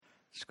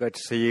It's great to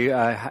see you. If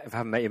I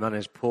haven't met you, my name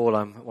is Paul.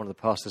 I'm one of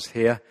the pastors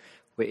here.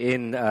 We're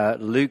in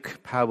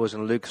Luke, parables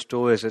and Luke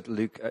stories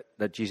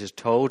that Jesus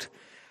told.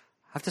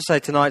 I have to say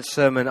tonight's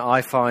sermon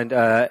I find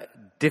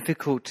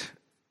difficult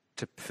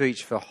to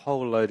preach for a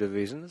whole load of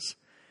reasons,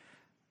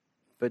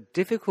 but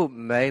difficult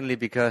mainly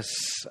because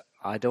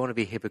I don't want to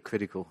be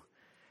hypocritical.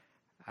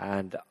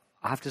 And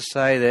I have to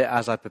say that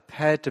as I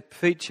prepared to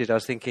preach it, I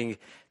was thinking,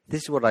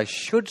 this is what I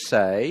should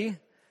say,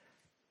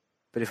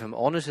 but if I'm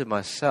honest with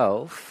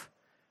myself,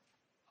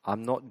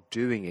 I'm not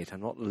doing it.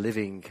 I'm not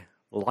living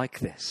like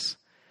this.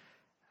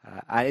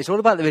 And it's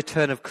all about the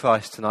return of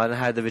Christ tonight and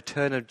how the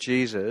return of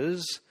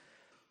Jesus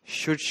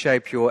should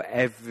shape your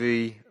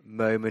every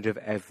moment of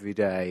every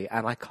day.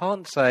 And I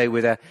can't say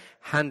with a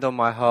hand on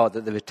my heart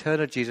that the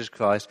return of Jesus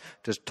Christ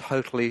does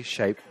totally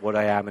shape what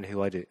I am and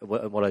who I do,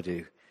 what I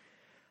do.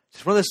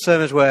 It's one of those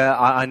sermons where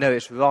I know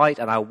it's right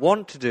and I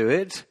want to do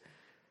it,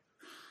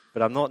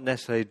 but I'm not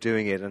necessarily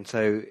doing it. And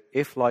so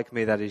if, like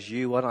me, that is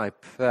you, I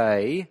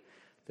pray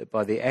that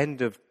by the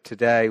end of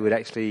today we'd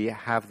actually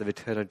have the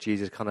return of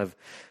Jesus kind of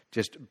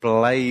just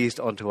blazed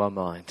onto our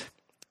mind.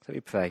 Let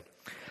me pray.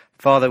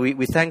 Father,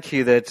 we thank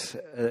you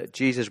that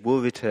Jesus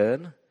will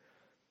return.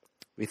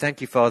 We thank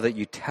you, Father, that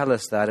you tell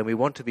us that, and we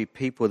want to be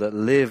people that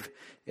live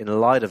in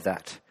light of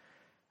that.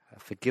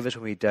 Forgive us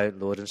when we don't,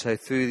 Lord. And so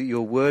through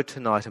your word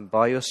tonight and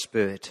by your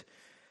Spirit,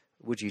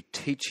 would you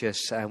teach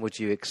us and would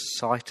you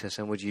excite us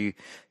and would you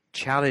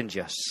challenge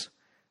us?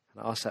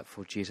 And I ask that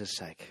for Jesus'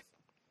 sake.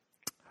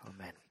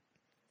 Amen.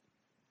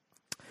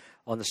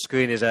 On the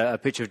screen is a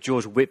picture of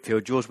George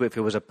Whitefield. George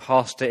Whitefield was a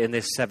pastor in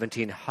the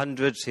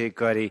 1700s. He was a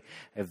great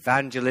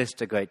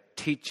evangelist, a great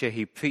teacher.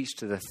 He preached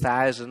to the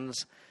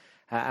thousands.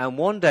 And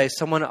one day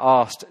someone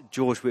asked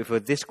George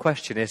Whitefield this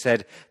question. He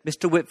said,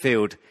 Mr.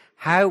 Whitefield,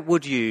 how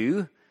would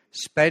you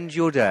spend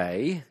your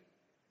day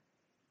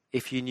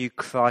if you knew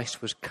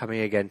Christ was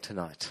coming again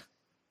tonight?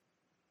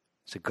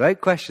 It's a great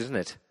question, isn't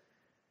it?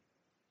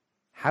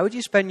 How would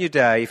you spend your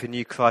day if you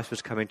knew Christ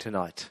was coming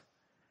tonight?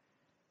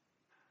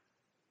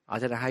 I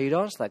don't know how you'd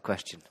answer that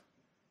question.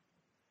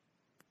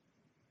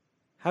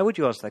 How would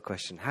you answer that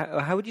question?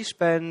 How would you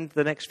spend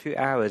the next few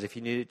hours if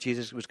you knew that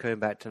Jesus was coming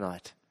back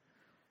tonight?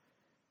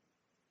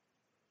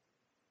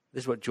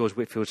 This is what George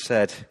Whitefield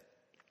said.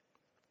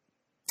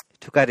 He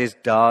took out his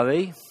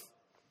diary,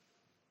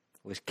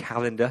 or his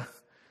calendar.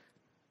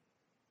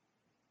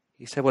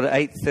 He said, well, at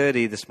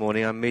 8:30 this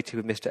morning, I'm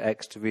meeting with Mr.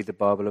 X to read the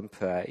Bible and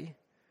pray.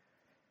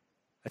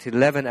 At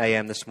 11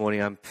 a.m. this morning,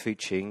 I'm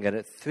preaching. And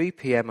at 3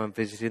 p.m., I'm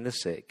visiting the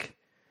sick.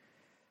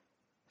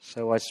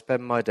 So I'd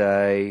spend my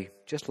day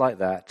just like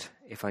that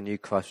if I knew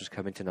Christ was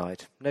coming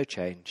tonight. No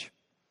change.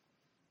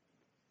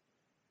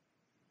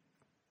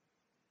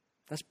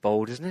 That's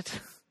bold, isn't it?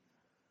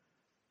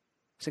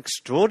 It's an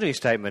extraordinary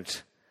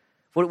statement.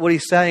 What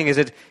he's saying is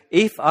that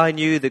if I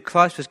knew that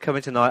Christ was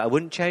coming tonight, I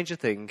wouldn't change a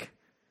thing.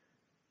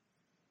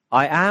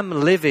 I am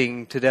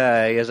living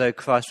today as though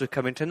Christ was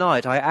coming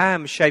tonight. I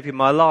am shaping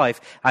my life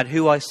and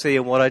who I see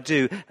and what I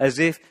do as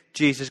if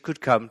Jesus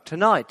could come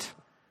tonight.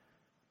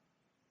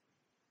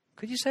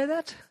 Could you say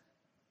that?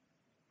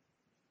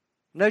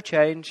 No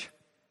change.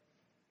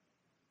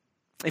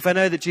 If I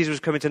know that Jesus was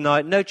coming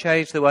tonight, no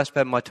change to the way I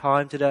spend my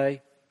time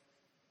today.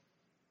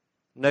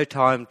 No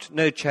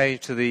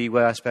change to the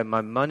way I spend my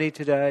money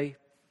today.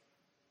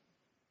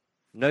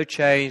 No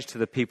change to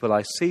the people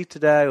I see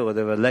today or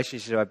the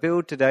relationships I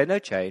build today. No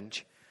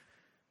change.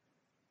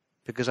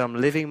 Because I'm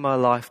living my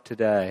life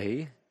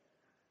today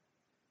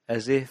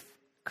as if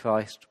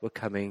Christ were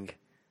coming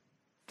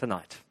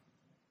tonight.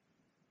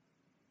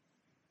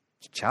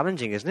 It's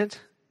challenging, isn't it?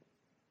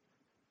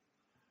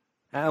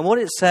 And what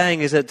it's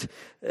saying is that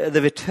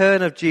the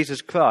return of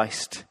Jesus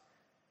Christ,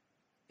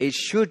 it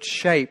should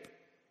shape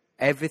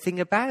everything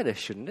about us,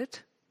 shouldn't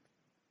it?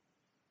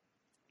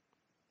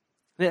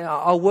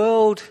 Our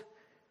world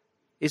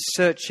is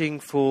searching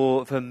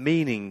for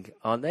meaning,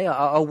 aren't they?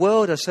 Our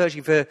world are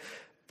searching for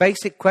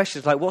basic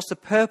questions like what's the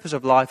purpose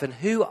of life and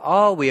who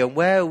are we and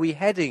where are we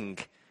heading?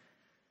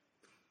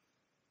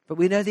 But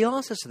we know the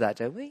answers to that,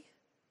 don't we?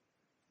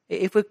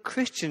 If we're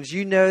Christians,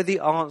 you know the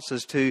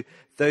answers to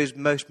those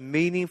most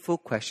meaningful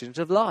questions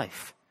of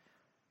life.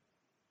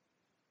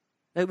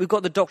 We've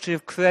got the doctrine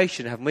of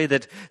creation, haven't we?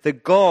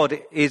 That God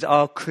is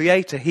our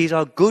creator. He's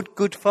our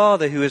good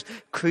Father who has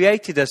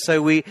created us.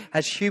 So we,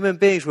 as human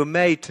beings, were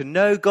made to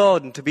know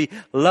God and to be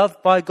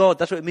loved by God.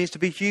 That's what it means to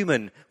be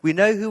human. We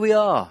know who we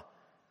are.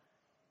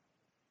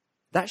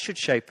 That should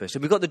shape us.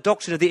 And we've got the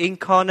doctrine of the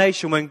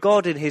incarnation when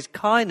God in his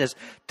kindness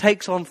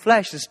takes on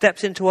flesh and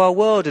steps into our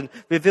world and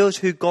reveals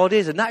who God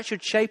is. And that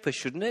should shape us,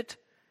 shouldn't it?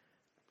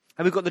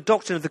 And we've got the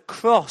doctrine of the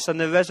cross and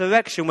the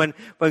resurrection when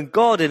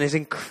God in his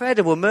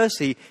incredible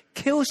mercy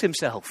kills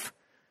himself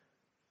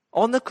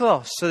on the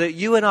cross so that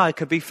you and I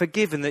could be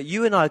forgiven, that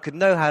you and I could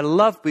know how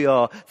loved we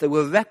are, that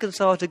we're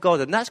reconciled to God.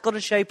 And that's got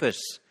to shape us.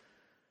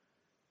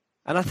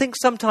 And I think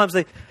sometimes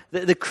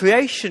the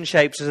creation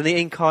shapes us and the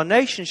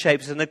incarnation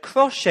shapes us and the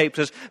cross shapes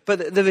us,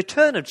 but the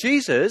return of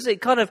Jesus,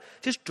 it kind of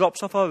just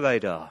drops off our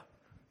radar.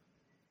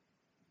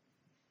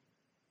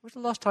 When was the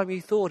last time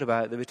you thought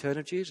about the return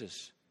of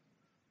Jesus?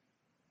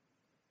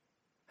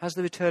 Has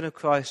the return of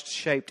Christ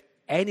shaped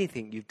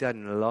anything you've done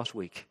in the last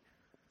week?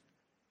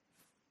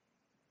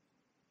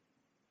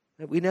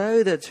 We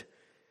know that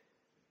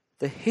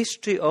the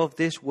history of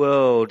this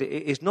world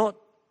is not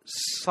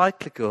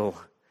cyclical.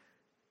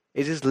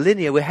 It is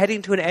linear. We're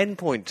heading to an end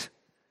point.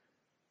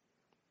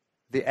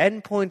 The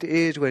end point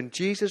is when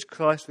Jesus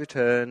Christ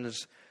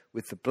returns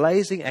with the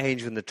blazing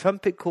angel and the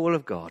trumpet call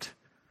of God.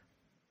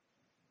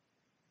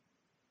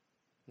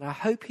 And I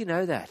hope you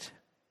know that.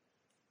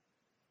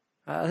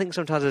 I think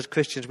sometimes as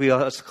Christians we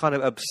are kind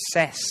of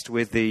obsessed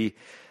with the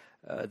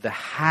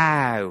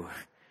how.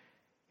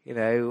 You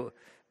know,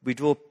 we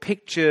draw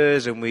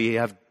pictures and we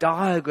have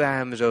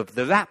diagrams of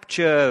the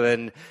rapture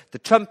and the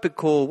trumpet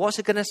call. What's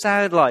it going to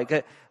sound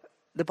like?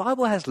 The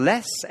Bible has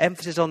less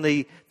emphasis on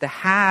the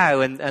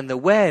how and the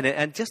when,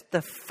 and just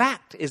the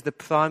fact is the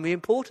primary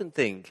important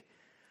thing.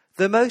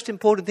 The most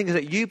important thing is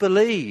that you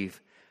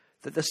believe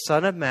that the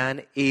Son of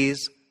Man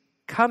is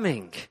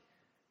coming.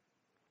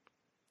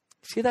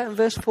 See that in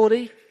verse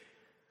 40?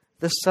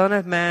 The Son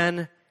of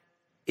Man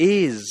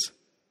is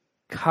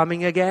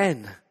coming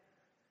again.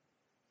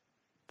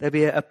 There'll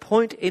be a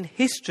point in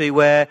history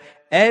where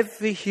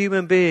every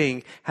human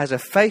being has a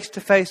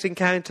face-to-face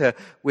encounter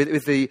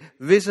with the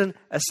risen,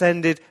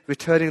 ascended,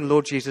 returning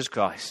Lord Jesus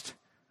Christ.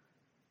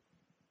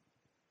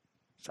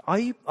 So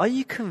are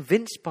you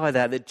convinced by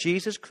that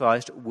Jesus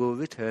Christ will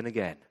return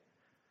again?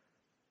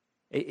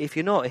 If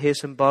you're not,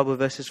 here's some Bible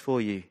verses for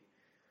you.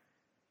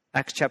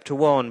 Acts chapter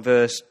 1,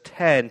 verse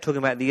 10, talking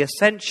about the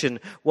ascension.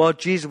 While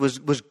Jesus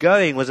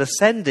was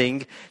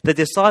ascending, the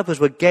disciples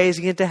were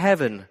gazing into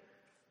heaven.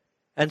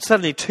 And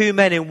suddenly 2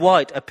 men in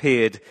white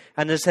appeared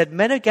and they said,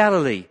 "Men of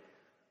Galilee,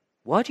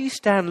 why do you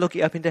stand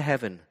looking up into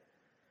heaven?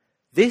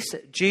 This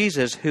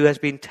Jesus who has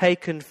been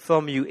taken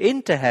from you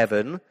into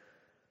heaven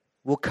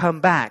will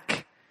come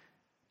back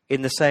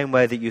in the same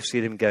way that you've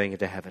seen him going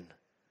into heaven."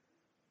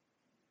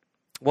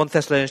 1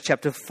 Thessalonians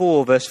chapter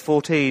 4, verse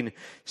 14.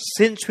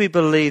 Since we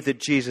believe that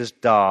Jesus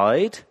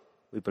died,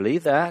 we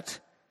believe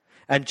that,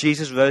 and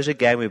Jesus rose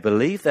again, we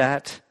believe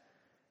that,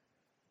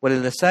 well,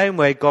 in the same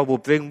way, God will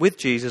bring with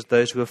Jesus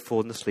those who have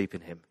fallen asleep in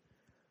him.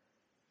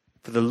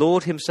 For the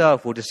Lord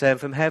himself will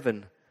descend from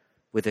heaven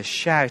with a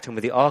shout and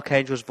with the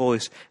archangel's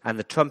voice and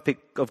the trumpet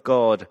of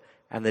God,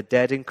 and the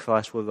dead in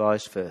Christ will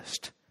rise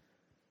first.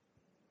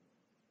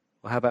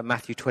 Well, how about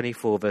Matthew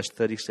 24, verse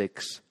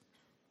 36?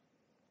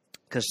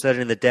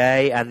 Concerning the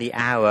day and the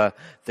hour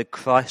that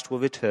Christ will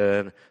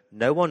return,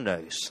 no one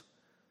knows,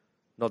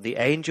 not the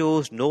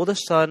angels nor the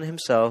Son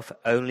himself,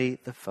 only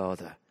the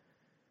Father.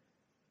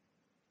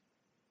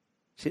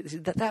 See,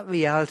 that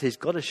reality has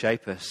got to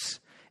shape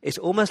us. It's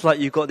almost like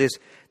you've got this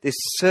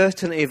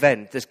certain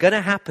event that's going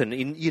to happen.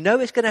 You know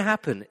it's going to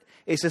happen.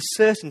 It's a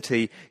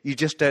certainty, you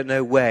just don't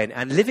know when.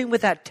 And living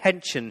with that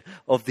tension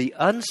of the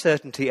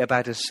uncertainty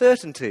about a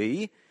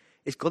certainty,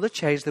 it's got to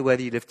change the way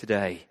that you live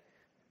today.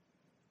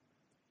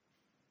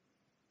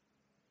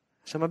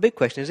 So my big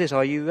question is this: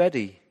 are you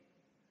ready?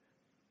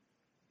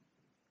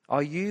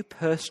 Are you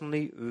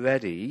personally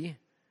ready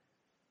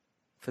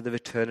for the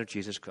return of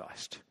Jesus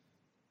Christ?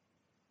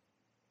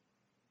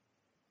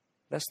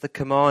 That's the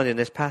command in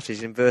this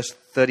passage in verse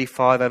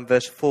 35 and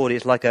verse 40.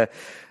 It's like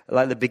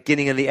the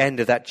beginning and the end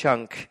of that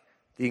chunk,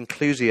 the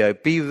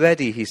inclusio. Be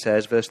ready, he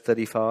says, verse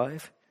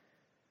 35.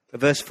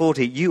 Verse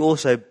 40, you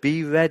also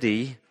be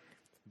ready,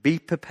 be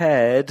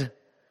prepared.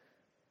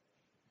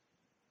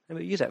 And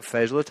we use that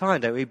phrase all the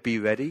time, don't we? Be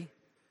ready.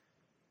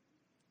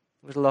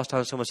 When was the last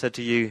time someone said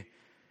to you,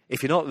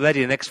 if you're not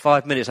ready in the next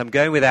 5 minutes, I'm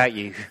going without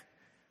you?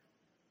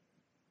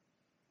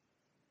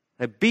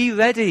 Now, be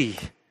ready.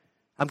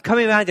 I'm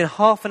coming around in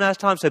half an hour's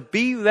time, so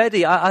be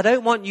ready. I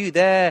don't want you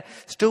there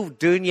still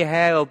doing your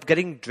hair or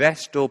getting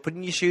dressed or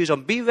putting your shoes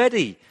on. Be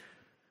ready.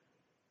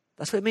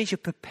 That's what it means, you're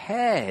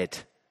prepared.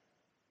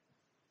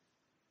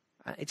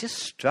 It just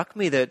struck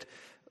me that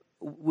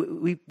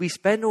we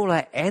spend all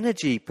our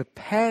energy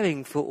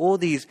preparing for all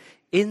these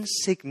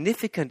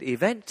insignificant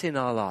events in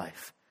our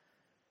life.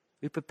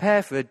 We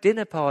prepare for a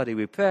dinner party,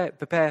 we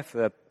prepare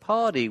for a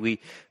party,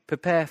 we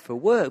prepare for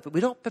work, but we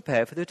don't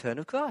prepare for the return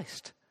of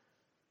Christ.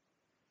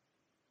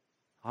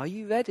 Are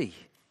you ready?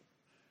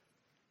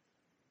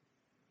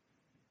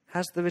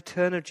 Has the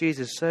return of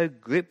Jesus so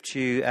gripped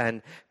you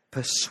and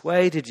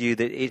persuaded you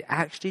that it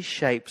actually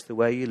shapes the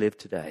way you live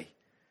today?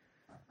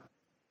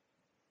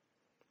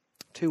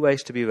 2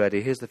 ways to be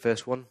ready. Here's the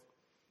first one.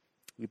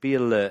 You be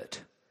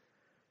alert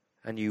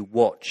and you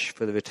watch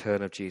for the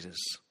return of Jesus.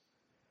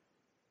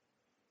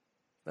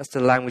 That's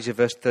the language of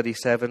verse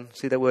 37.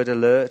 See that word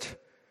alert?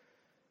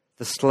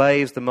 The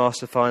slaves the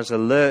master finds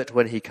alert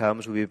when he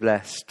comes will be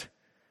blessed.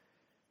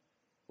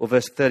 Or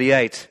verse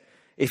 38,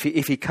 if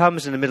he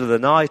comes in the middle of the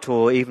night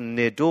or even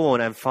near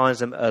dawn and finds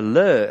them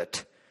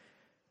alert,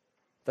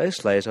 those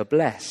slaves are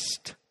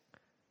blessed.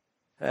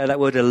 That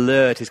word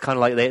alert is kind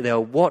of like they are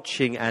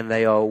watching and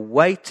they are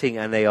waiting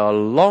and they are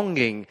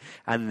longing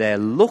and they're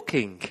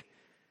looking.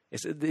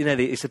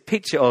 It's a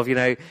picture of,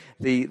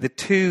 the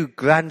 2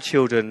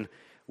 grandchildren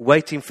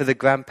waiting for the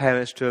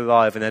grandparents to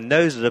arrive, and their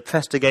noses are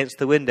pressed against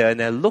the window, and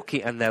they're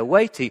looking and they're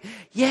waiting.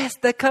 Yes,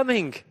 they're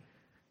coming.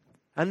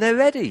 And they're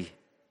ready.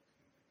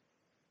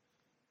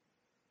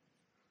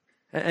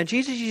 And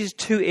Jesus uses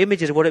two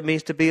images of what it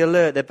means to be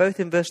alert. They're both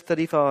in verse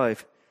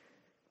 35.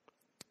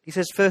 He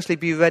says, firstly,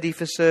 be ready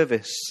for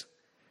service.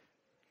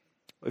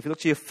 Or if you look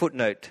to your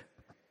footnote,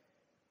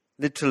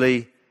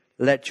 literally,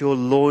 let your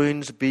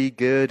loins be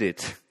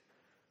girded.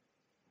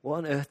 What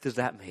on earth does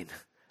that mean?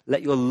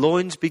 Let your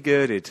loins be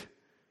girded.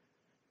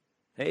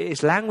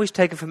 It's language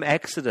taken from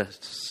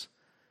Exodus,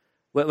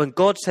 when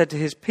God said to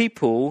his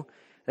people,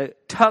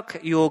 tuck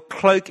your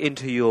cloak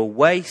into your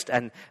waist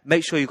and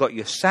make sure you've got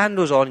your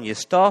sandals on, your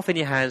staff in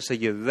your hands so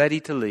you're ready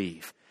to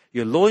leave.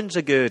 Your loins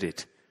are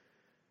girded.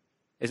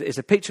 It's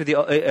a picture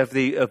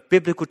of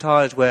biblical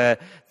times where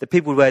the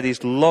people would wear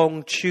these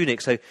long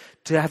tunics. So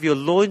to have your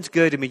loins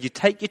girded means you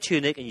take your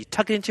tunic and you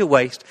tuck it into your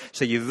waist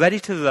so you're ready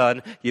to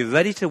run, you're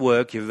ready to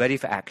work, you're ready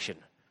for action.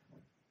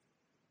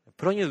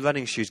 Put on your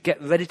running shoes,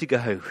 get ready to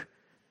go.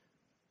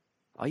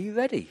 Are you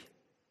ready?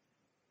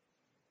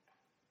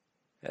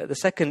 The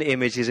second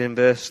image is in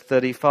verse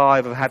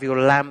 35 of have your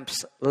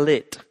lamps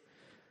lit.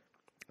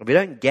 We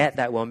don't get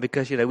that one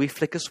because, we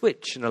flick a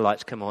switch and the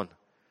lights come on.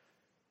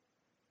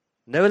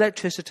 No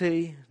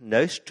electricity,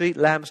 no street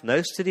lamps,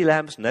 no city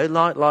lamps, no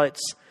night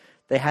lights.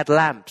 They had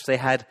lamps. They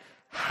had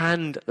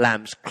hand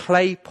lamps,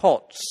 clay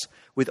pots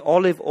with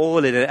olive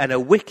oil in it and a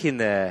wick in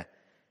there.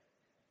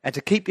 And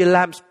to keep your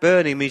lamps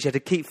burning means you have to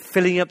keep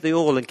filling up the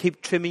oil and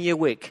keep trimming your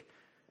wick.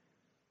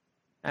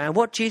 And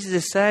what Jesus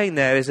is saying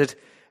there is that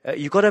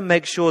you've got to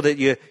make sure that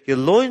your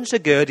loins are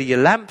girded,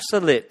 your lamps are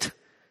lit,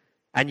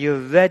 and you're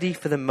ready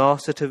for the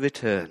Master to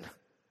return.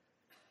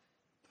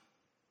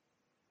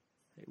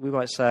 We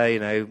might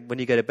say, when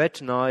you go to bed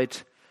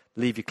tonight,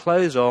 leave your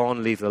clothes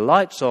on, leave the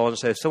lights on,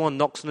 so if someone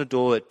knocks on the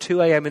door at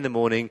 2 a.m. in the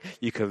morning,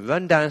 you can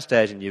run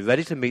downstairs and you're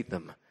ready to meet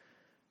them.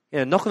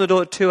 Knock on the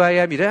door at 2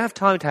 a.m., you don't have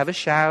time to have a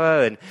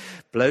shower and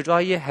blow dry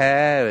your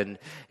hair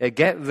and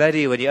get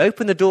ready. When you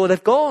open the door,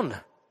 they've gone.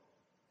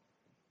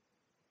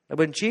 And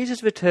when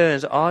Jesus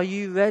returns, are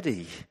you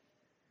ready?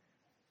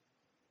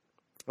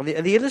 And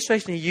the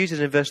illustration he uses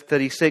in verse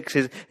 36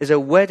 is a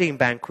wedding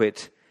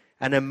banquet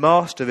and a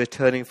master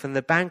returning from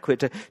the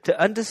banquet. To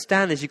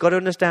understand this, you've got to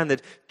understand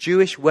that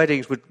Jewish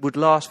weddings would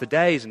last for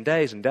days and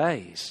days and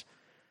days.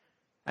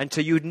 And so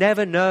you'd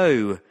never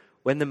know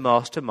when the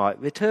master might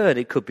return.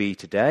 It could be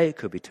today, it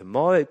could be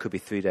tomorrow, it could be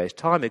 3 days'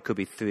 time, it could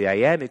be 3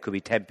 a.m., it could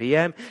be 10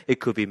 p.m., it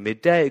could be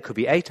midday, it could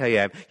be 8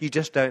 a.m. You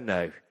just don't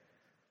know.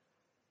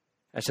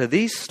 And so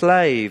these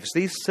slaves,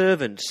 these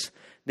servants,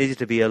 needed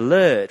to be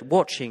alert,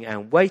 watching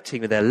and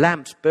waiting with their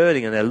lamps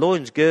burning and their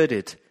loins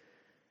girded.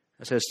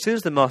 And so as soon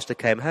as the master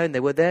came home, they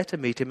were there to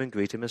meet him and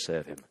greet him and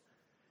serve him.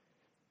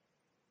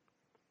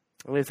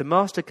 And if the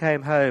master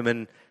came home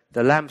and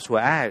the lamps were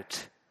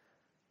out,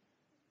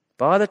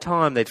 by the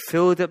time they'd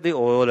filled up the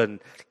oil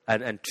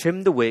and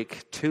trimmed the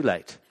wick, too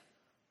late.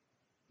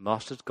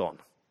 Master's gone.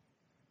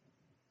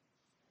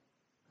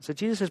 So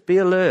Jesus says, be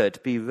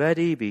alert, be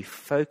ready, be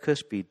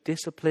focused, be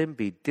disciplined,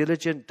 be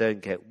diligent,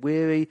 don't get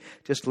weary.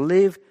 Just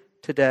live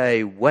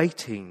today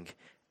waiting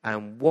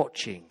and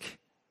watching.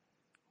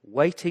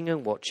 Waiting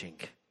and watching.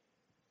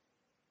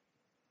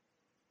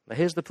 Now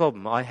here's the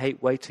problem. I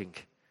hate waiting.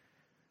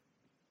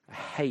 I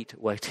hate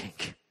waiting.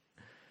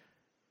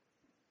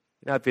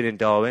 I've been in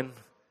Darwin.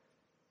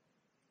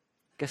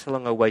 Guess how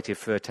long I waited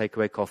for a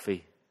takeaway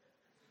coffee?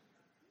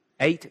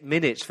 8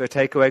 minutes for a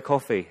takeaway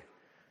coffee.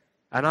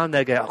 And I'm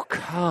there going, oh,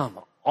 come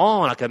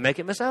on, I can make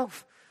it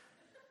myself.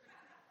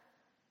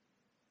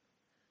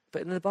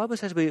 But the Bible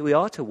says we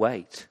are to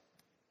wait.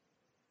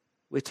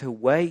 We're to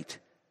wait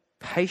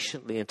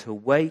patiently and to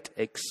wait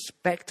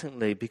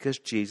expectantly because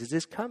Jesus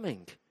is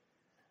coming.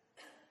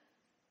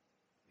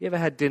 You ever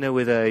had dinner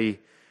with a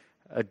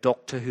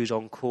doctor who's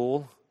on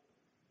call?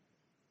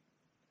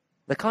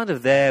 They're kind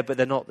of there, but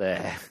they're not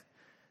there.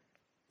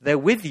 They're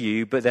with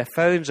you, but their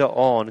phones are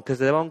on because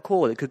they're on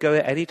call. It could go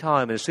at any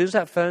time. And as soon as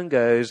that phone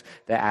goes,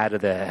 they're out of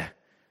there.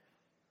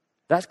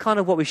 That's kind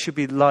of what we should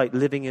be like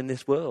living in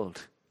this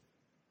world.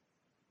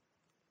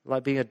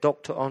 Like being a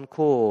doctor on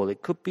call.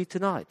 It could be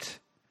tonight.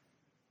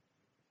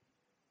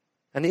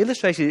 And the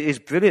illustration is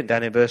brilliant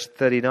down in verse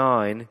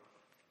 39.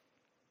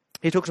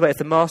 He talks about if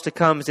the master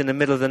comes in the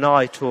middle of the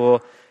night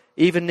or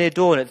even near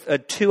dawn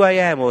at 2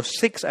 a.m. or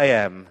 6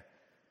 a.m.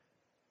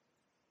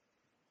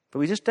 But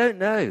we just don't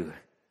know.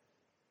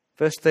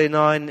 Verse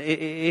 39,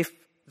 if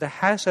the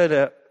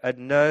householder had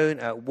known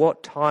at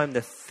what time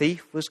the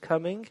thief was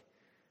coming,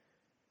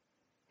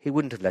 he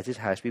wouldn't have let his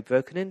house be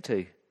broken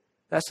into.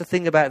 That's the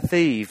thing about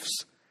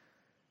thieves.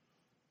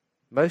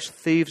 Most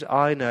thieves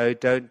I know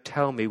don't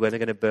tell me when they're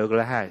going to burgle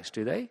a house,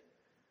 do they?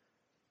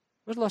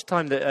 When was the last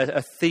time that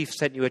a thief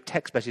sent you a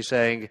text message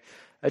saying,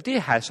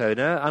 dear house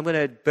owner, I'm going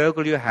to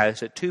burgle your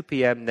house at 2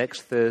 p.m.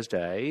 next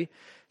Thursday,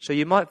 so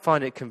you might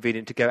find it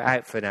convenient to go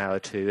out for an hour or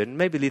two and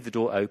maybe leave the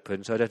door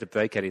open so I don't have to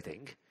break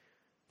anything.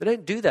 They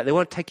don't do that. They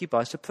want to take you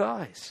by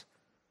surprise.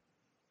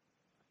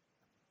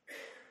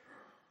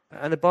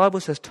 And the Bible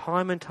says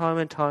time and time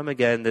and time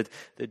again that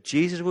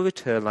Jesus will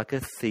return like a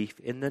thief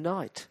in the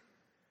night.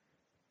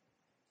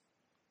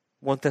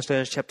 1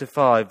 Thessalonians chapter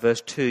 5,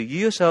 verse 2. You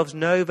yourselves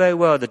know very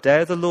well the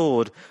day of the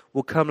Lord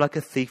will come like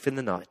a thief in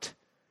the night.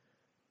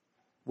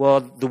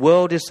 While the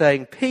world is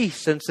saying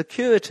peace and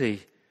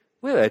security,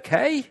 we're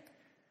okay,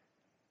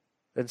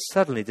 then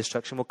suddenly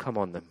destruction will come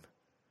on them.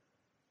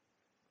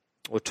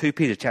 Or 2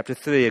 Peter chapter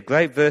 3, a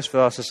great verse for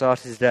our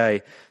society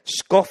today.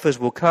 Scoffers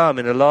will come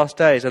in the last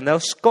days and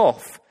they'll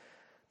scoff,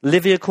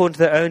 living according to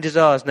their own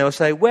desires. And they'll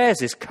say, where's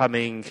this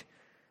coming?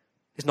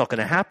 It's not going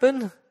to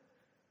happen.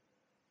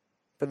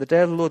 But the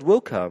day of the Lord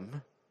will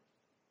come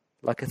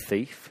like a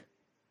thief.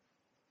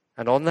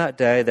 And on that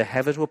day, the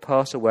heavens will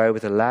pass away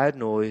with a loud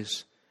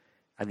noise,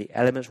 and the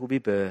elements will be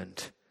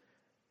burned,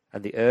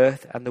 and the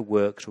earth and the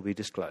works will be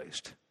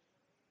disclosed.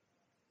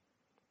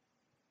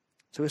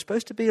 So we're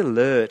supposed to be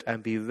alert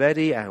and be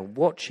ready and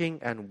watching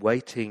and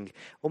waiting,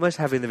 almost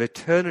having the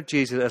return of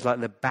Jesus as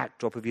like the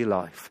backdrop of your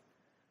life.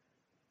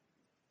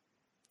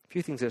 A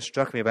few things that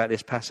struck me about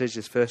this passage,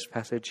 this first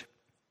passage.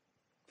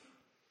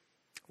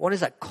 One is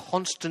that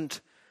constant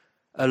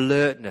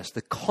alertness,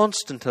 the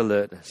constant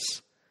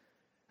alertness.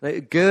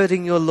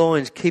 Girding your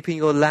loins, keeping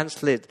your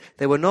lamps lit.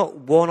 They were not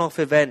one-off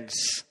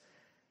events.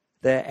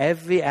 They're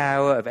every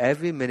hour of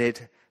every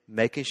minute,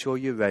 making sure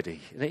you're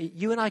ready.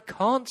 You and I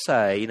can't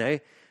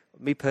say,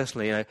 me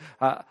personally,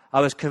 I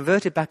was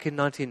converted back in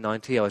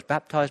 1990. I was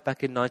baptized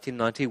back in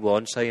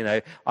 1991.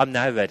 So, I'm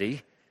now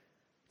ready.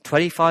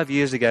 25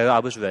 years ago, I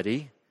was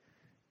ready.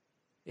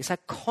 It's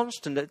that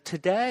constant that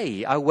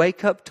today I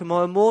wake up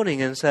tomorrow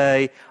morning and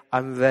say,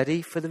 I'm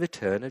ready for the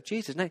return of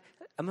Jesus. Now,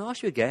 I'm going to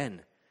ask you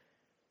again.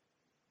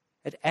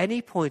 At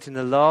any point in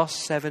the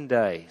last 7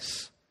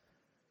 days,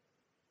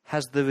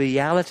 has the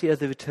reality of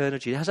the return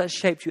of Jesus, has that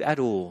shaped you at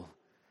all?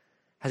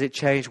 Has it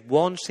changed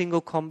one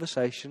single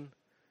conversation?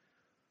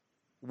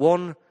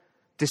 One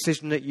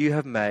decision that you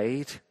have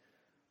made?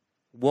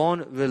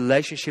 One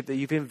relationship that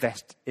you've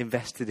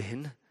invested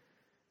in?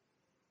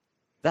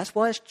 That's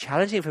why it's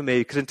challenging for me,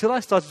 because until I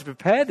started to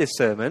prepare this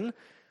sermon,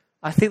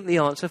 I think the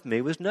answer for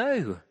me was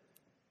no.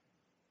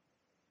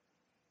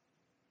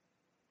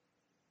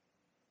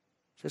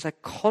 So it's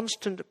that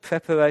constant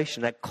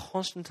preparation, that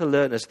constant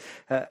alertness.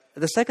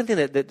 The second thing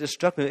that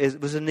struck me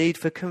was a need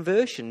for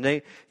conversion. Now,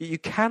 you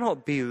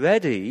cannot be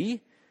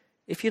ready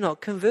if you're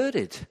not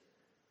converted.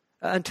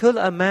 Until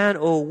a man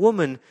or a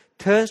woman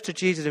turns to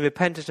Jesus in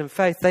repentance and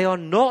faith, they are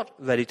not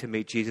ready to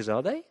meet Jesus,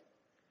 are they?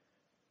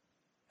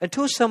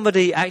 Until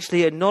somebody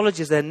actually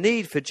acknowledges their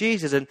need for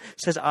Jesus and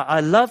says,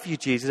 I love you,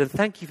 Jesus, and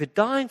thank you for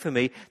dying for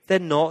me, they're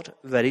not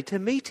ready to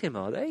meet him,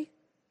 are they?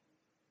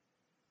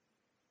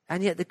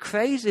 And yet the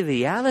crazy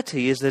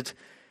reality is that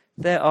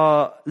there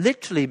are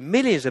literally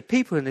millions of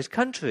people in this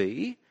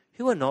country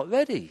who are not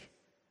ready.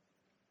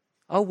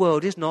 Our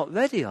world is not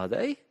ready, are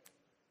they?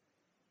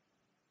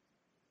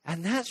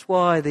 And that's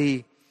why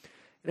the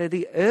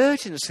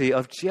urgency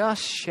of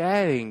just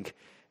sharing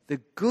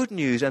the good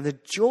news and the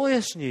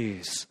joyous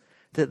news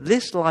that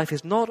this life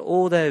is not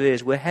all there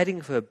is. We're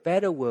heading for a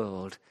better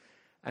world,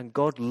 and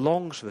God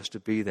longs for us to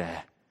be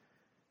there.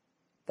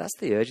 That's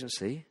the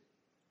urgency.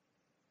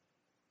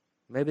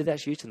 Maybe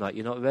that's you tonight.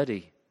 You're not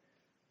ready.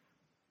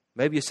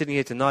 Maybe you're sitting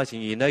here tonight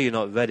and you know you're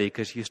not ready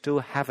because you still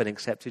haven't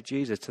accepted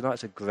Jesus.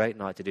 Tonight's a great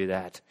night to do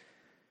that.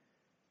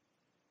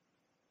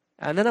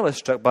 And then I was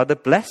struck by the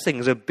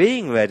blessings of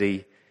being ready.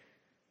 Do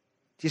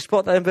you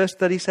spot that in verse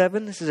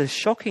 37? This is a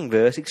shocking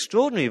verse,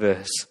 extraordinary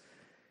verse.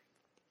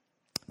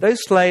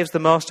 Those slaves the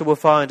master will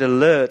find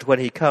alert when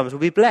he comes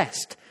will be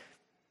blessed.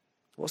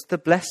 What's the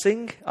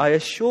blessing? I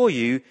assure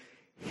you,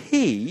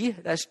 he,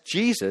 that's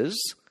Jesus,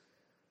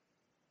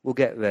 will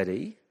get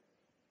ready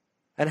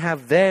and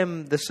have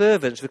them, the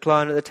servants,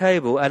 recline at the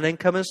table and then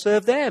come and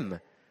serve them.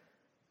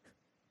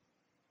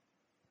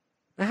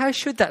 Now, how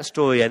should that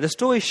story end? The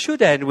story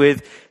should end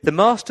with the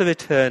master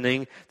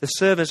returning, the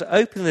servants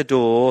opening the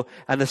door,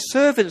 and the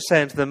servants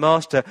saying to the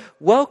master,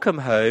 welcome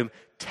home,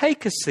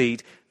 take a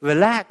seat,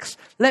 relax,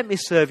 let me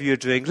serve you a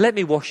drink, let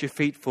me wash your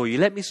feet for you,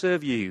 let me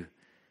serve you.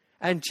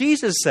 And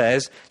Jesus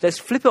says, let's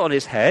flip it on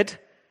its head.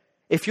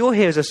 If you're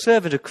here as a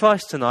servant of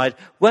Christ tonight,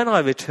 when I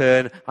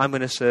return, I'm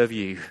going to serve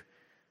you.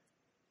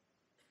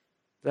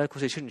 Then, of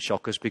course, it shouldn't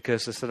shock us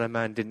because the Son of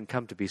Man didn't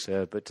come to be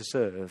served, but to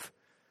serve.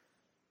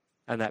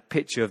 And that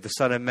picture of the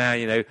Son of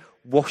Man,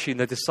 washing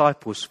the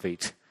disciples'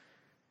 feet.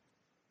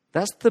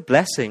 That's the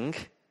blessing.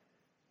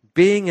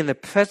 Being in the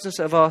presence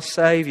of our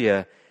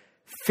Saviour,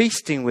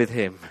 feasting with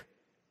him,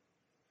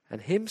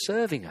 and him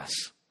serving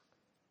us.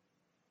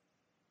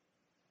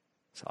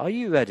 So are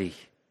you ready?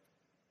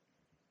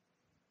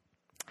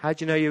 How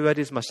do you know you're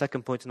ready? Is my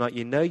second point tonight.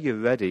 You know you're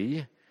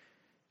ready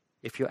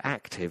if you're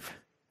active.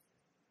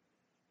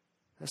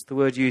 That's the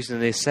word used in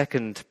the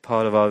second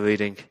part of our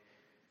reading.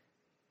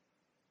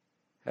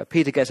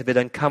 Peter gets a bit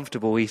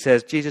uncomfortable. He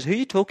says, Jesus, who are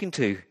you talking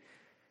to?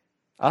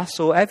 Us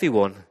or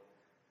everyone?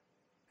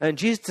 And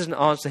Jesus doesn't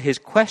answer his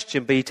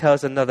question, but he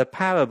tells another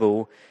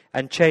parable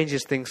and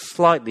changes things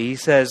slightly. He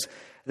says,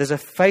 there's a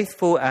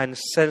faithful and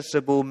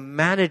sensible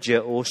manager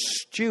or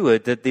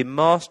steward that the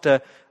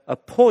master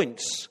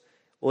appoints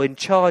or in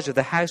charge of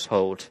the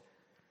household.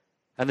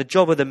 And the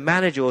job of the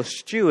manager or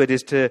steward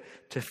is to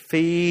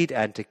feed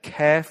and to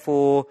care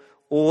for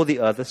all the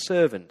other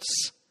servants.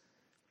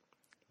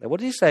 Now, what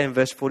does he say in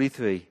verse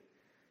 43?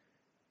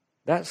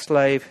 That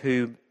slave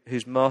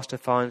whose master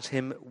finds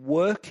him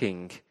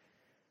working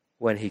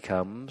when he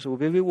comes will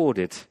be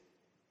rewarded.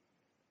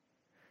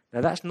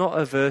 Now, that's not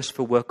a verse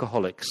for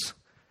workaholics.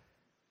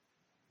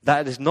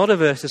 That is not a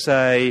verse to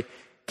say,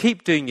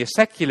 keep doing your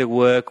secular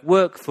work,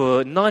 work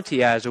for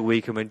 90 hours a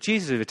week, and when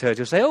Jesus returns,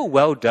 he'll say, oh,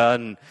 well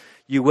done,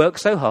 you work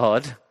so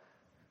hard.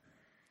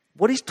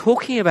 What he's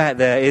talking about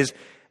there is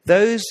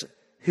those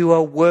who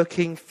are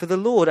working for the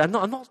Lord. I'm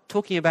not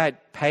talking about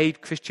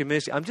paid Christian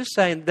ministry. I'm just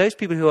saying those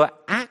people who are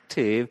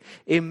active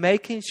in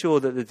making sure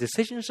that the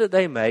decisions that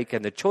they make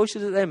and the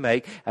choices that they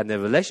make and the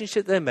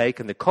relationship they make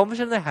and the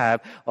conversation they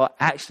have are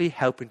actually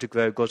helping to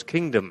grow God's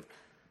kingdom.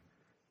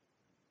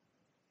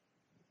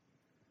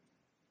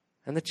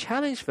 And the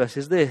challenge for us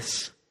is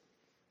this.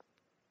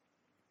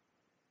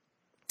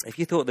 If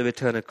you thought the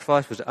return of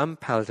Christ was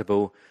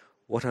unpalatable,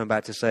 what I'm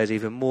about to say is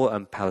even more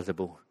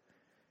unpalatable.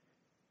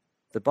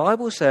 The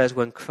Bible says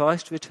when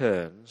Christ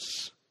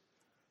returns,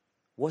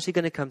 what's he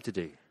going to come to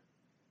do?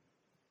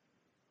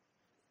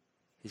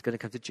 He's going to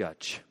come to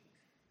judge.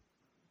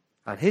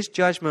 And his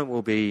judgment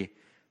will be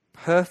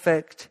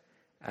perfect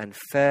and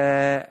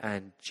fair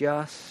and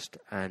just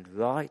and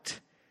right,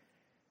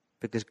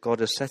 because God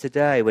has set a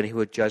day when he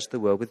will judge the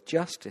world with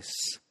justice.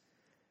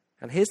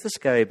 And here's the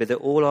scary bit, that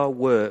all our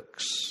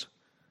works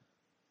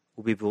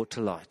will be brought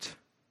to light.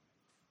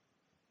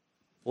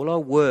 All our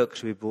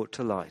works will be brought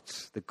to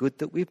light. The good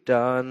that we've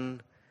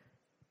done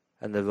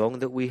and the wrong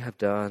that we have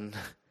done.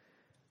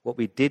 What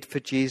we did for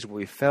Jesus, what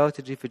we failed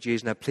to do for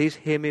Jesus. Now please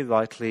hear me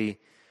rightly.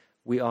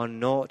 We are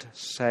not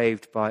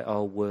saved by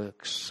our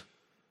works.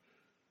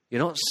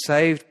 You're not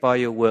saved by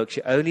your works.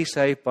 You're only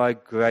saved by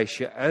grace.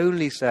 You're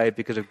only saved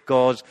because of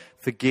God's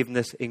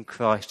forgiveness in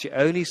Christ. You're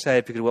only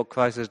saved because of what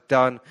Christ has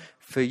done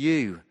for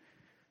you.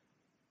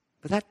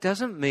 But that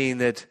doesn't mean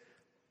that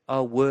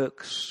our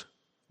works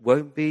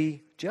won't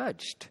be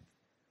judged.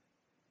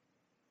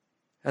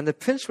 And the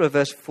principle of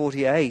verse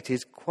 48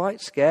 is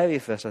quite scary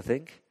for us, I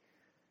think.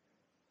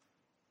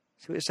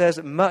 So it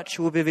says, much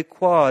will be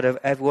required of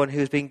everyone who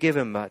has been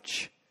given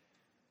much.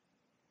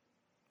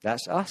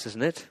 That's us,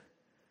 isn't it?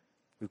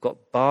 We've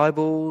got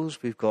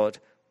Bibles, we've got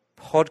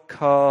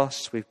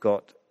podcasts, we've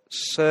got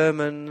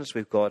sermons,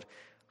 we've got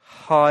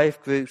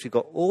hive groups, we've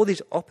got all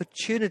these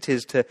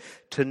opportunities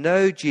to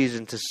know Jesus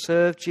and to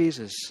serve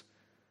Jesus.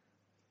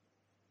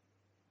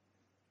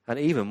 And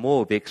even more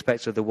would be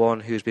expected of the one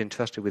who's been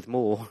trusted with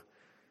more.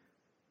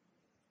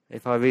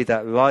 If I read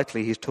that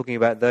rightly, he's talking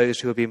about those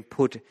who have been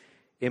put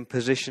in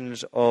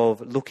positions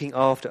of looking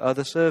after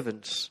other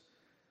servants.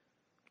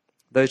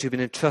 Those who've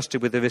been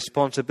entrusted with the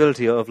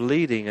responsibility of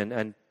leading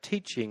and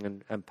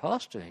teaching and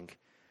pastoring.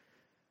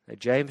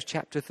 James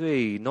chapter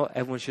 3, not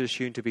everyone should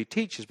assume to be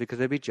teachers because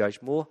they'll be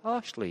judged more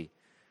harshly.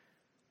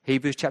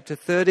 Hebrews chapter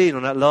 13,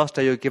 on that last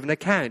day you'll give an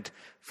account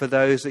for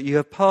those that you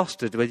have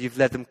pastored, whether you've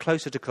led them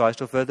closer to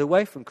Christ or further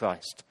away from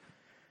Christ.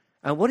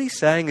 And what he's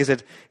saying is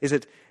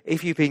that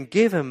if you've been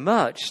given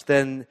much,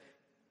 then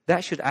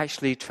that should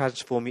actually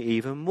transform you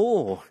even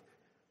more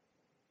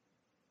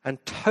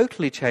and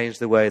totally change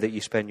the way that you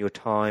spend your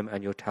time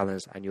and your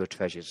talents and your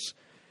treasures.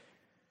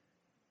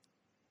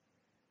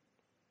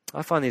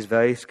 I find these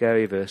very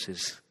scary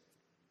verses.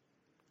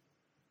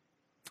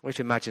 I want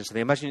you to imagine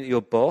something. Imagine that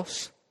your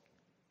boss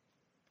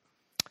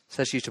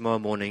says to you tomorrow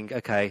morning,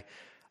 okay,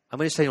 I'm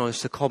going to send you on a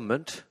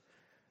secondment.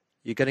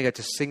 You're going to go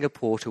to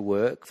Singapore to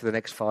work for the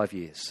next 5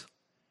 years.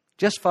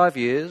 Just 5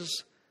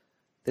 years,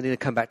 then you're going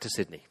to come back to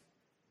Sydney.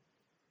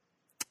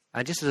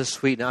 And just as a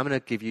sweetener, I'm going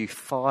to give you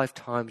 5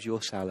 times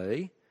your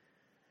salary.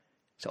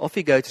 So off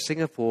you go to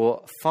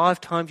Singapore, 5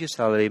 times your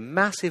salary,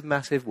 massive,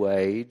 massive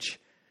wage.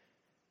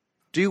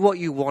 Do what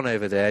you want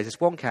over there,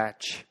 just one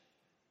catch.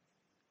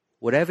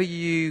 Whatever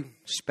you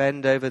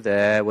spend over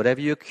there, whatever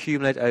you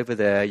accumulate over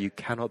there, you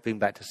cannot bring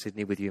back to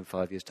Sydney with you in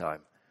 5 years'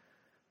 time.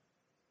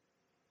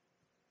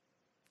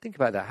 Think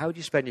about that. How would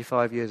you spend your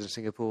 5 years in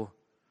Singapore?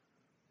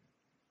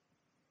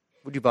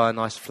 Would you buy a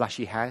nice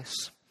flashy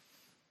house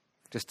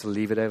just to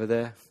leave it over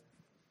there?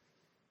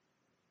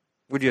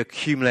 Would you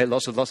accumulate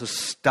lots of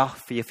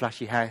stuff for your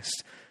flashy house,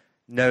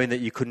 knowing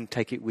that you couldn't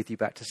take it with you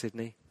back to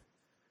Sydney?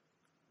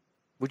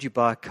 Would you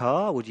buy a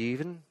car? Would you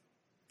even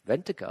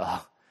rent a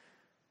car?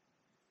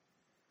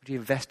 Would you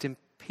invest in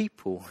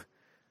people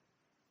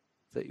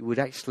that would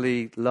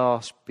actually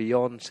last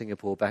beyond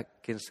Singapore back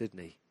in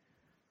Sydney?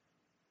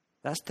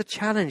 That's the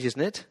challenge,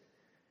 isn't it?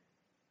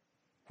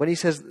 When he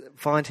says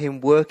find him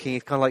working,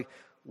 it's kind of like,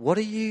 what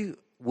are you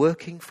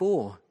working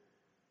for?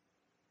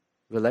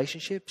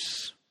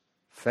 Relationships?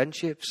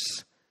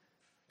 Friendships?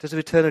 Does the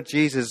return of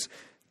Jesus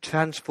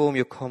transform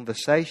your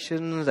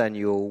conversations and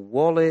your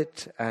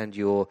wallet and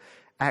your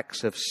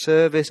acts of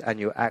service and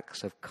your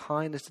acts of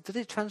kindness? Does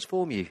it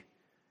transform you?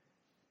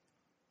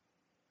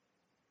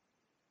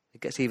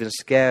 It gets even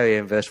scarier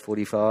in verse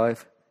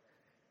 45.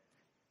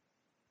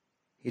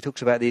 He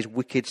talks about these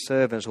wicked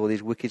servants or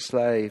these wicked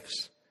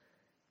slaves.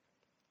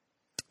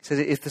 He says,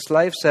 if the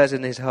slave says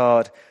in his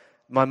heart,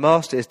 my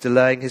master is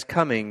delaying his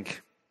coming.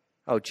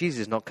 Oh,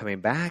 Jesus is not coming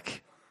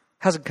back.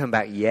 Hasn't come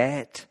back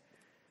yet.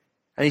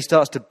 And he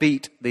starts to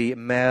beat the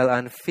male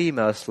and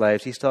female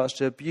slaves. He starts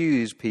to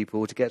abuse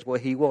people to get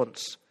what he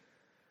wants.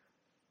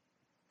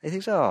 He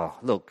thinks, oh,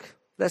 look,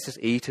 let's just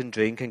eat and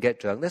drink and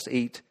get drunk. Let's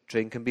eat,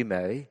 drink and be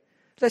merry.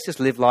 Let's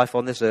just live life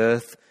on this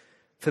earth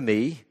for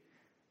me,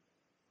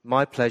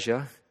 my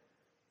pleasure,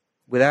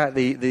 without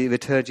the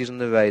return on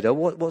the radar.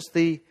 What's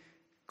the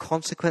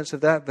consequence of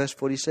that? Verse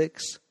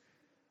 46.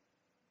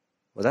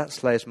 Well, that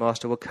slave's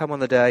master will come on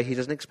the day he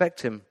doesn't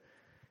expect him,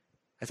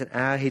 at an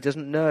hour he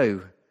doesn't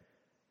know,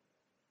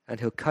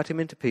 and he'll cut him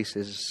into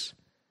pieces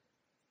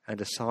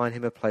and assign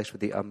him a place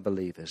with the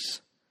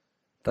unbelievers.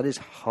 That is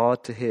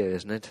hard to hear,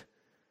 isn't it?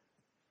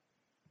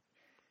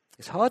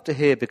 It's hard to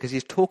hear because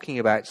he's talking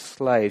about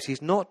slaves.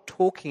 He's not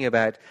talking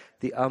about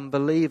the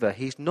unbeliever.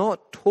 He's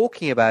not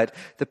talking about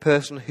the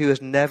person who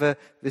has never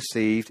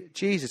received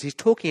Jesus. He's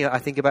talking, I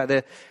think, about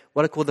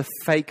what I call the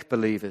fake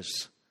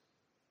believers.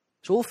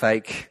 It's all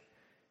fake.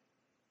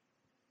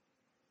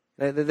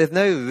 There's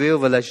no real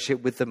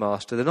relationship with the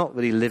master. They're not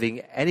really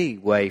living any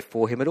way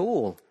for him at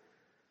all.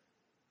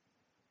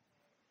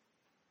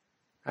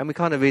 And we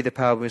kind of read the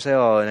parable and we say,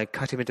 oh, and I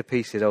cut him into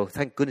pieces. Oh,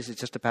 thank goodness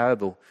it's just a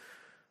parable.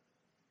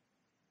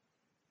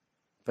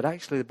 But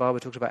actually the Bible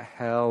talks about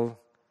hell,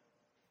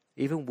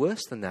 even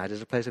worse than that,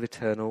 as a place of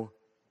eternal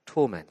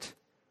torment.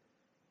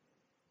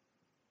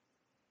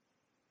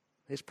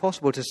 It's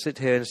possible to sit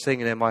here and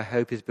sing, my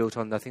hope is built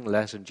on nothing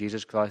less than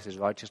Jesus Christ's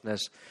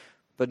righteousness,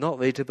 but not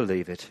really to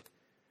believe it.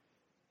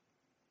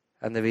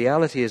 And the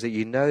reality is that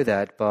you know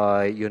that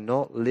by you're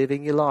not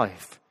living your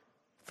life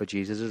for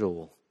Jesus at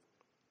all.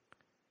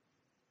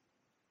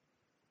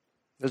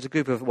 There's a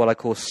group of what I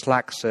call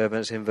slack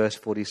servants in verse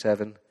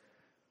 47.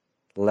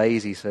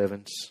 Lazy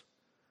servants.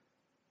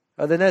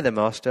 Oh, they know their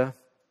master.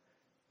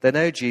 They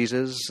know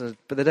Jesus,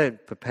 but they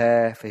don't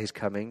prepare for his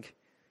coming.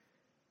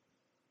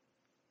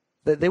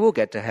 They will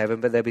get to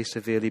heaven, but they'll be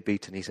severely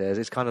beaten, he says.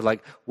 It's kind of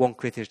like 1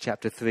 Corinthians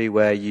chapter 3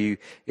 where you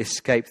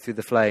escape through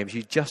the flames.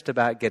 You just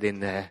about get in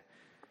there.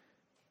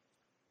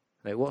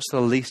 Like, what's the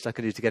least I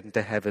can do to get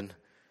into heaven?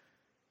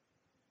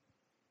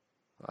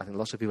 I think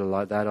lots of people are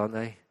like that, aren't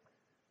they?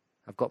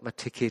 I've got my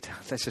ticket.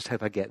 Let's just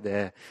hope I get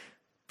there.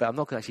 But I'm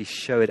not going to actually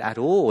show it at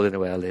all in the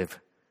way I live.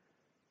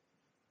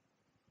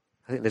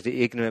 I think there's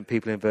the ignorant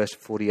people in verse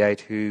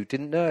 48 who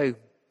didn't know.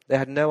 They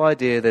had no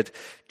idea that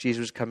Jesus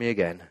was coming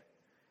again.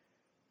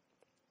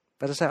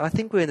 But I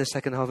think we're in the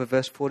second half of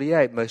verse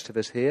 48, most of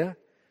us here.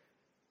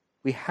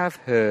 We have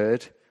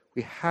heard,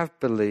 we have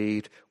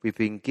believed, we've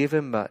been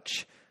given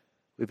much.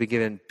 We've been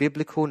given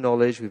biblical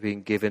knowledge, we've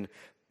been given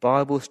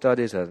Bible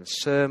studies and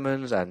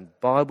sermons and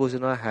Bibles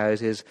in our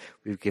houses.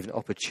 We've given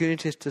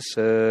opportunities to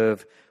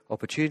serve,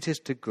 opportunities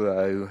to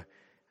grow,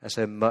 and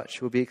so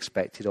much will be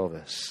expected of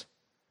us.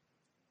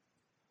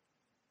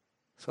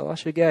 So I'll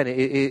ask you again,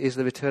 is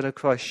the return of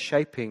Christ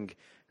shaping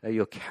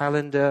your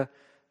calendar,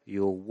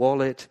 your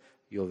wallet,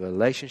 your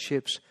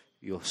relationships,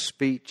 your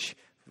speech,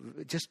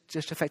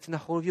 just affecting the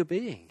whole of your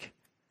being?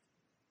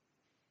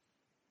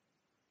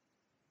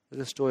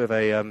 There's a story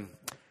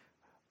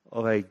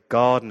of a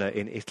gardener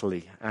in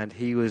Italy, and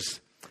he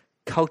was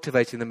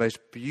cultivating the most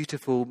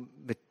beautiful,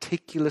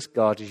 meticulous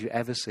gardens you've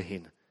ever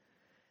seen.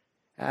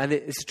 And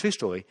it's a true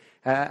story.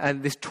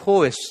 And this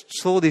tourist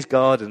saw these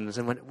gardens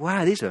and went,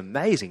 wow, these are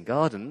amazing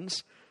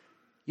gardens.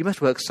 You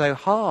must work so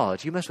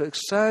hard. You must work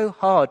so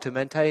hard to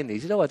maintain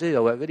these. He said, oh, I do.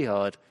 I work really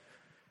hard.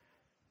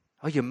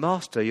 Oh, your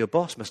master, your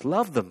boss must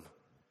love them.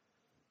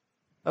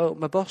 Oh,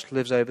 my boss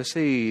lives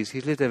overseas.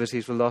 He's lived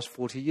overseas for the last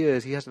 40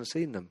 years. He hasn't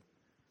seen them.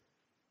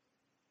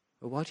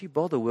 Well, why do you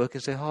bother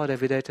working so hard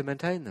every day to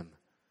maintain them?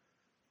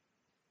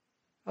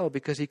 Oh,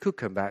 because he could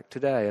come back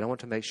today, and I want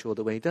to make sure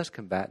that when he does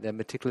come back, they're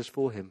meticulous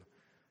for him.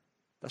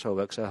 That's why I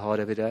work so hard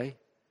every day.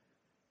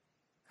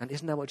 And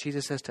isn't that what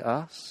Jesus says to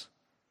us?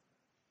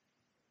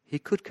 He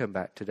could come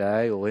back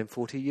today, or in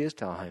 40 years'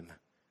 time,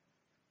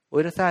 or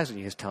in 1,000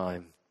 years'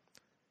 time.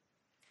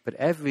 But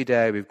every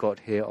day we've got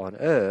here on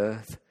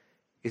earth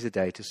is a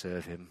day to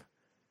serve him,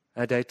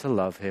 a day to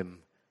love him,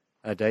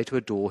 a day to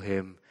adore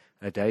him,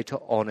 a day to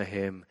honor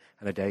him,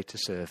 and a day to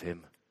serve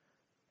him.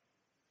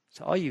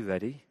 So are you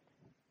ready?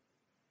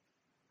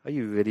 Are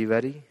you really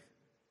ready?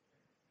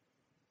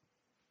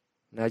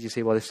 Now do you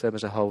see why this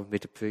sermon's a whole for me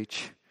to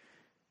preach?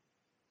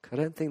 I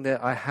don't think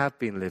that I have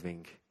been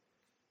living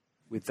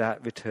with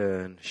that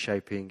return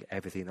shaping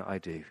everything that I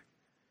do.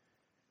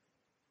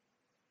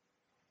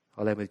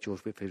 I'll end with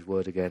George Whitfield's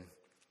word again.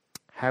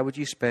 How would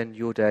you spend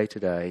your day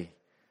today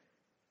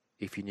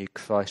if you knew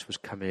Christ was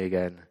coming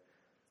again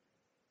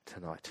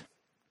tonight?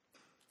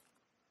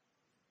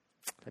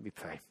 Let me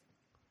pray.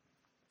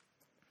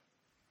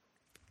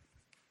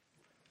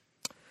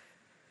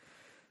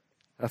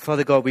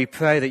 Father God, we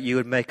pray that you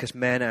would make us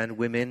men and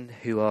women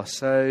who are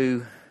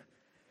so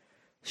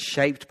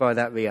shaped by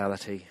that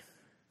reality.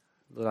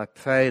 Lord, I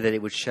pray that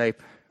it would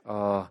shape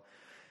our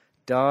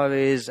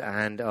diaries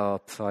and our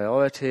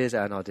priorities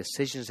and our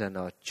decisions and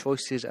our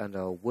choices and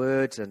our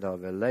words and our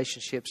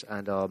relationships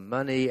and our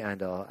money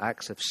and our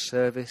acts of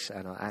service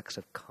and our acts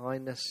of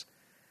kindness.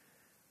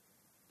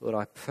 Lord,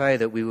 I pray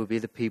that we will be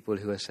the people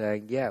who are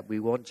saying, yeah, we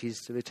want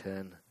Jesus to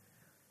return.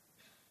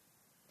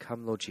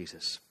 Come, Lord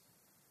Jesus.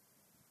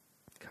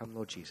 Come,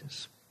 Lord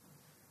Jesus.